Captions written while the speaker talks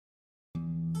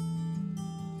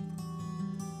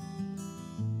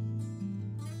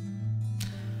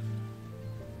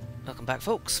Welcome back,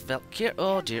 folks. Valkyr.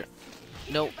 Oh dear.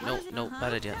 No, no, no.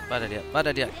 Bad idea. Bad idea. Bad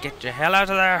idea. Get your hell out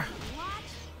of there.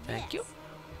 Thank you.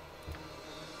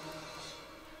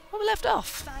 Where we left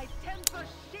off?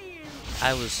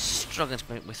 I was struggling to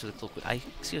make my way through the cloak. I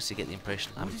seriously get the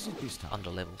impression I'm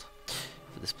under-leveled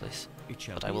for this place.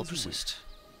 But I will persist.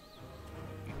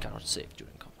 You cannot save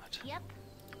during combat. Yep.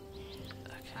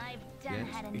 Okay. Yes,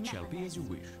 it shall be as you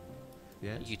wish.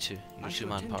 Yes. You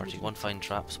two-man party. One find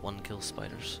traps, one kill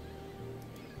spiders.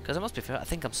 Because I must be fair, I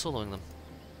think I'm soloing them.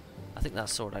 I think that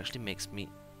sword actually makes me...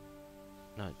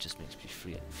 No, it just makes me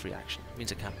free action. It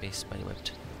means I can't be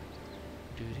spiderwebbed.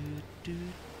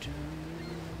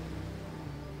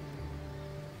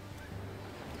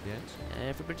 Yes.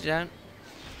 Everybody down.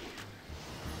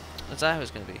 That's how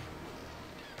it's going to be.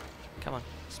 Come on,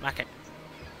 smack it.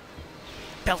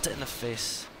 Belt it in the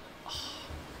face. Oh,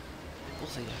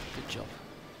 both of you, good job.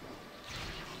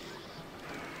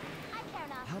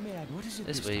 How may I? What is it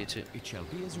This way, you two. It shall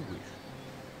be as you wish.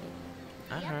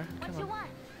 And her, What come you on. want?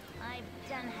 I've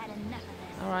done had enough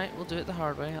of this. Alright, we'll do it the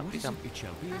hard way. Up What you is come. it? It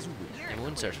shall be as you wish. And we'll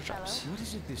insert the traps. What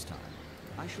is it this time?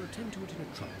 I shall attend to it in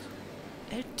a trice.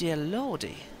 Oh dear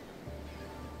lordy.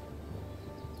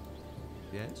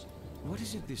 Yes. What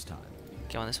is it this time?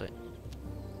 Come on this way.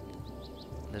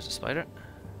 There's a spider.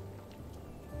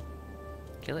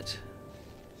 Kill it.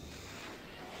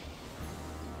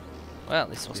 Well, at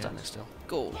least we'll stand still.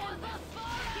 Go!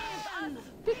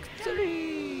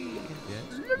 Victory!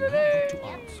 Yes. You have but to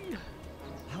ask.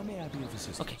 How may I be of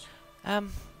assistance? Okay.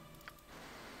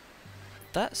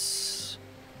 That's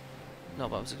not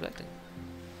what I was expecting.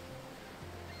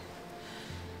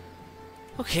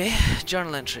 Okay,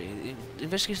 journal entry.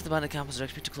 Investigation of the bandit camp has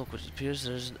directed me to Cloakwood. It appears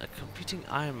there's a competing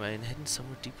iron mine hidden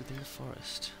somewhere deep within the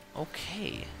forest.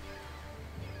 Okay.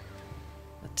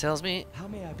 That tells me... How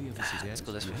may I be of assistance? Let's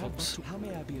go this way, You have but folks. to- How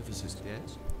may I be of assistance?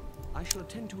 Yes. I shall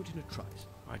attend to it in a trice.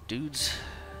 Alright, dudes.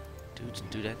 Dudes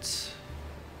and dudettes.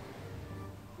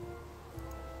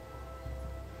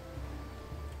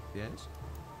 Yes.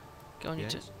 Go on, you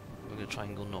two. Yes. We're going to try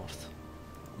and go north.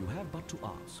 You have but to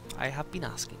ask. I have been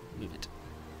asking. Move it.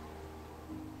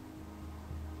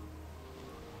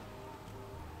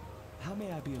 How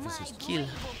may I be of My assistance? Kill. blade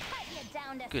will cut you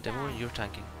down to Good, everyone, size. you're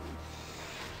tanking.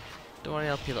 Don't worry,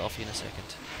 I'll peel it off you in a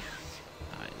second.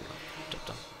 Alright, job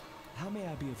done. How may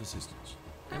I be of assistance?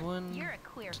 Everyone, You're a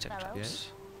queer detect fellow. traps.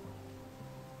 Yes.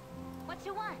 What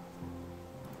you want?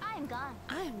 I'm gone.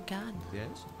 I'm gone.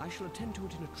 Yes. I shall attend to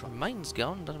it in a trice. Mine's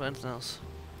gone, don't know about anything else.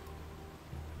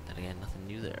 Then again, nothing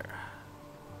new there.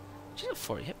 She's got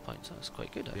 40 hit points, that's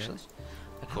quite good actually. Yes.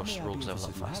 Of How course, may I rogues be of level up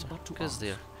assistance? You have faster but to because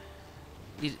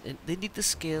ask. they need the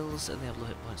skills and they have low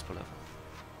hit points per level.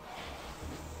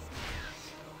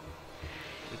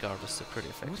 Regardless, they're pretty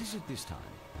What effective. is it this time?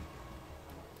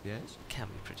 Yes. Can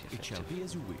be pretty It shall effective. be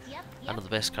as you wish. Yep, I yep. know the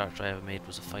best character I ever made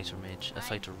was a fighter mage, a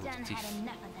fighter I've rogue done thief. had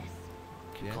enough of this.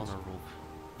 Keep Yes. calling her rogue.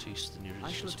 Too used to the new I shall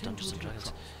editions of attend to Dungeons it and in a Dragons.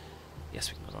 trice. Yes,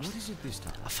 we can go What north. is it this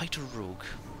time? A fighter rogue.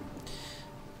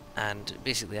 And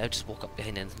basically I just walk up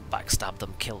behind them, backstab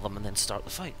them, kill them, and then start the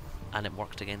fight. And it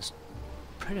worked against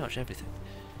pretty much everything.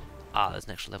 Ah, there's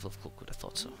an extra level of Cloakwood, I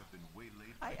thought so.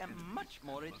 I am much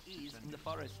more at ease in the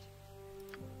forest.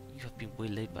 You have been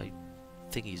waylaid by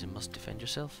thingies and must defend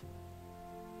yourself.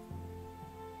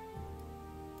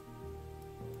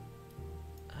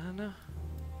 No.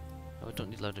 Oh, I don't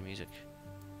need louder music.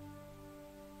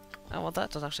 Oh, well,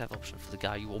 that does actually have option for the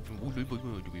guy you open.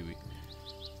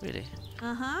 Really?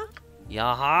 Uh-huh.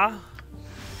 Yaha?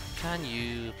 Can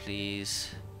you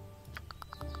please...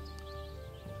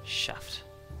 Shaft.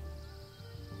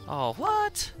 Oh,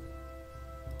 what?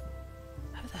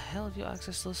 How the hell have you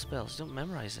access to those spells? You don't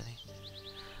memorize any.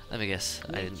 Let me guess.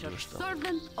 I didn't do a spell.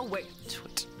 Servant awaits.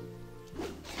 Twit.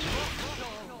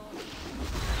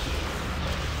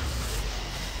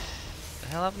 The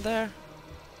hell happened there?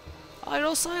 Oh, you're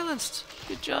all silenced.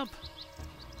 Good job.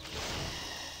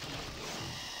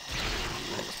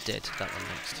 That's dead. That one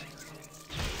next.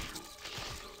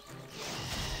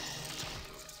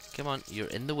 Come on, you're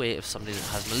in the way of somebody that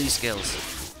has melee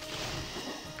skills.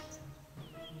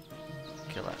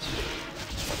 Kill that.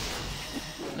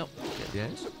 Nope. Okay.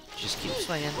 Yes. Just keep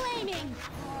swinging. Flaming!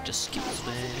 Just keep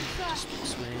swinging. Just keep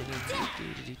swinging.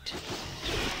 Do-do-do-do.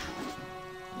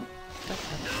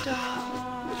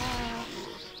 Da-da-da.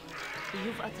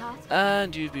 You've attacked?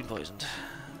 And you've been poisoned.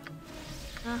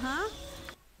 Uh-huh.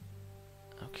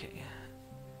 Okay.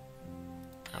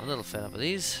 I'm a little fed up with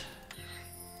these.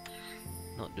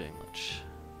 Not doing much.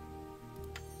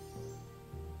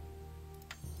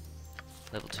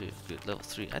 Level 2, good. Level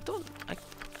 3.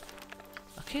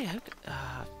 Okay, how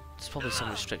there's probably some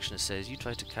restriction that says you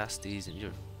try to cast these and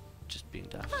you're just being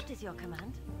daft. What is your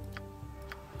command?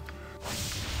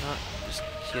 No, just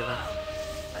heal them.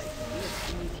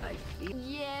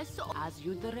 Yes, as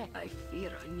you direct. I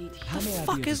fear I need How may I be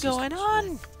Fuck of is going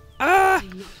assistance? on? Ah!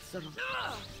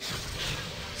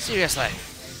 Seriously.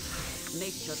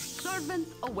 Nature's servant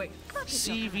away.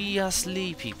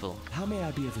 Seriously, people. How may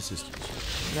I be of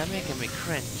assistance? You're making me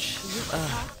cringe.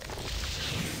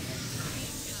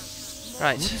 What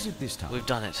Right, is it this time? we've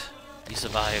done it. You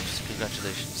survived. It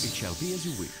Congratulations. shall be as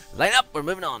you wish. Line up, we're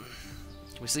moving on.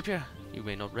 Can we sleep here? You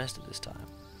may not rest at this time.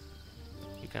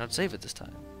 You cannot save at this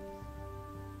time.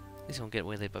 At least you won't get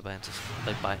waylaid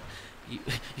by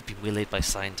you'd be waylaid by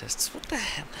scientists. What the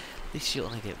hell? At least you'll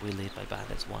only get waylaid by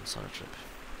bandits once on a trip.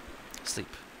 Sleep.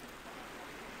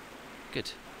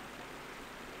 Good.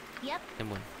 Yep.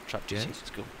 M1. Trap duty. Yes. Let's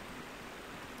go.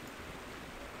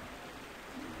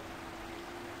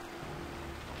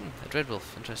 A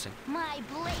dreadwolf. Interesting. My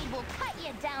blade will cut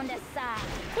you down to size.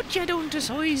 What you doing to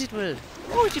size it will?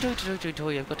 Oh,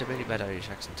 you I've got a very bad Irish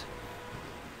accent.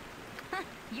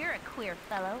 You're a queer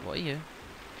fellow. What are you?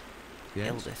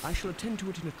 Yes, Eldeth. I shall attend to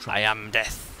it in a trice. I am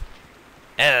death.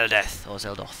 Eldeth or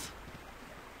Zeldoth.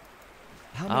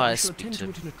 How Oh, may I I shall speak attend to to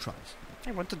it in a trice?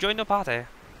 I want to join the party.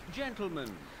 Gentlemen,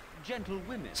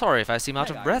 gentlewomen. Sorry if I seem out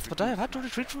May of I breath, but I have had to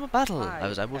introduce retreat from a battle. I I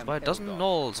was ambushed am by a dozen Eldor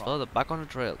gnolls from- further back on the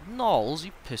trail. Gnolls,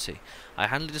 you pussy. I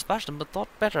handily dispatched them, but thought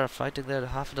better of fighting their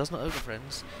half a dozen ogre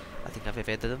friends. I think I've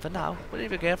evaded them for now. Would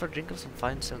you care for a drink of some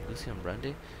fine Selguthian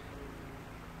brandy?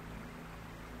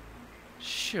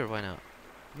 Sure, why not?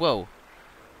 Whoa.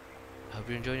 I hope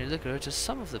you're enjoying your liquor. It's just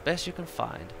some of the best you can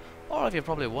find. Or if you're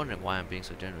probably wondering why I'm being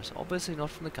so generous, obviously not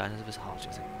from the kindness of his heart,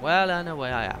 you think. Well, in a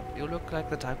way I am. You look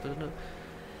like the type of...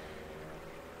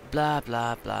 Blah,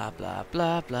 blah, blah, blah,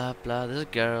 blah, blah, blah. There's a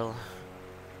girl.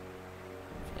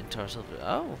 In Torsil.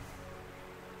 Oh.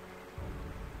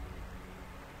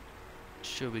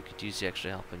 Sure, we could use the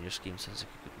extra help in your scheme. Sounds like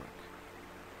it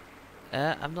could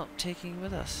work. I'm not taking you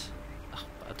with us. Oh,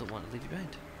 but I don't want to leave you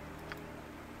behind.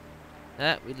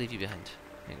 We'll leave you behind.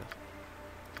 There you go.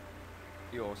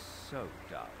 You're so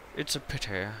dull. It's a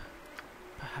pity.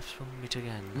 Perhaps we'll meet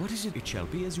again. What is it? It shall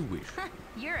be as you wish.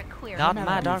 You're a queer Not May I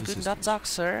mad, be of aren't good, not assistance? suck,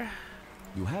 sir.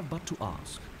 You have but to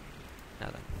ask. Now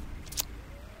then.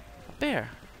 A bear.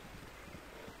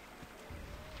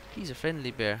 He's a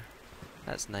friendly bear.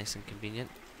 That's nice and convenient.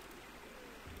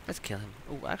 Let's kill him.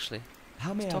 Oh, actually,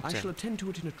 How may I? talk I to shall him. attend to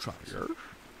it in a trice.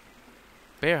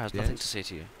 Bear has nothing Yes? to say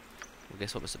to you. Well,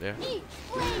 guess what, Mr. Bear? Eat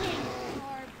flaming.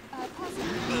 Or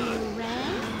possibly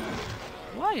red.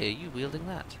 Why are you wielding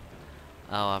that?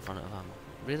 Oh, I've run out of ammo.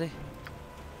 Really?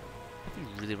 Have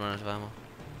you really run out of ammo?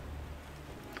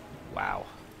 Wow.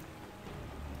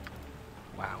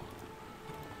 Wow.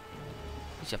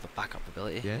 You should have a backup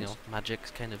ability. Yes? You know,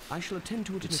 magic's kind of I shall attend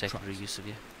to it good in a secondary trice. use of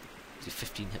you. It's your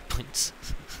 15 hit points.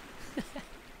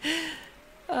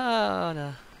 Oh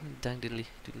no. Dang diddly,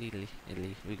 doodly diddly,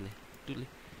 diddly, wiggly, doodly.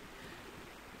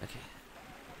 Okay.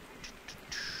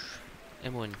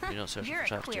 M1, you're not searching You're for a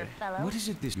traps, queer Jerry. fellow. What is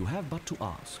it this? You have but to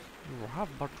ask. You have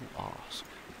but to ask.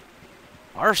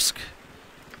 Arsk!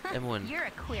 M1. You're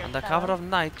a queer Under fellow. cover of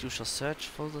night, you shall search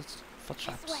for This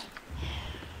traps. way.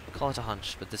 Call it a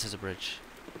hunch, but this is a bridge.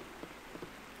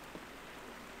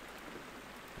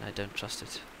 And I don't trust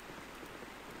it.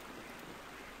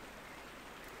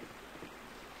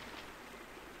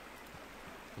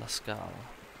 Lascal.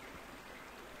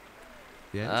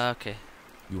 Yes. Okay.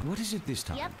 What is it this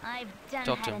time? Yep, I've done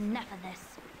Talk to had him. enough of this.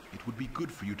 It would be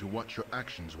good for you to watch your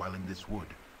actions while in this wood.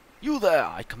 You there!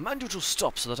 I command you to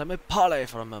stop so that I may parley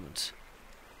for a moment.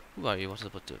 Who are you? What is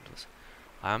about doing this?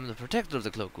 I am the protector of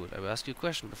the Cloakwood. I will ask you a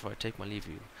question before I take my leave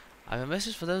of you. I have a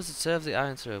message for those that serve the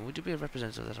Iron Throne. Would you be a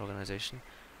representative of that organization?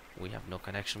 We have no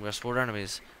connection. We are sworn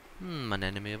enemies. An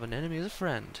enemy of an enemy is a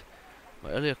friend.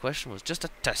 My earlier question was just a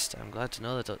test. I am glad to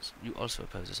know that you also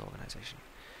oppose this organization.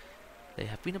 They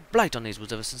have been a blight on these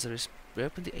woods ever since they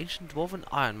reopened the ancient dwarven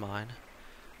iron mine.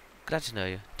 Glad to know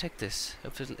you. Take this.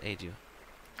 Hope it'll aid you.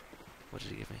 What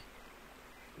did he give me?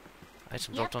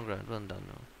 Item dropped on ground. Well done,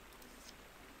 no.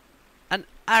 An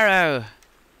arrow!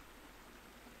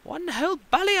 One whole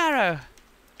bally arrow!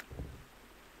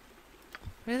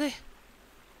 Really?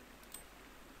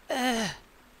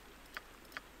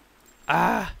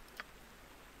 Ah!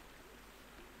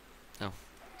 No,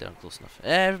 they aren't close enough.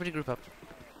 Everybody group up.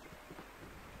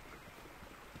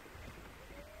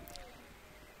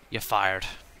 You're fired.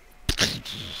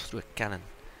 Through a cannon.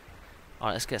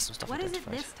 Alright, let's get some stuff What is it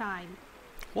identified. this time?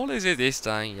 What is it this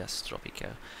time? Yes, droppy cow.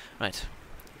 Right.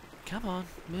 Come on,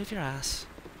 move your ass.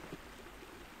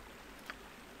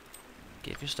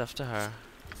 Give your stuff to her.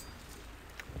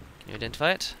 Can you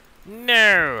identify it?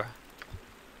 No!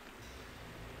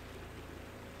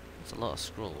 That's a lot of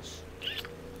scrolls.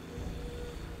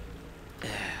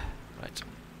 Right.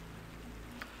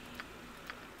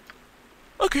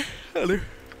 Okay, hello.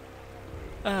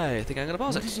 I think I'm gonna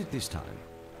pause What it. is it this time?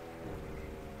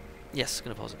 Yes,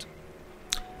 gonna pause it.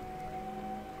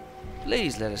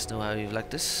 Please let us know how you've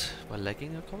liked this by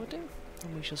liking or commenting,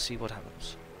 and we shall see what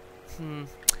happens.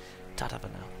 Ta-ta for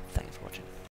now. Thank you for watching.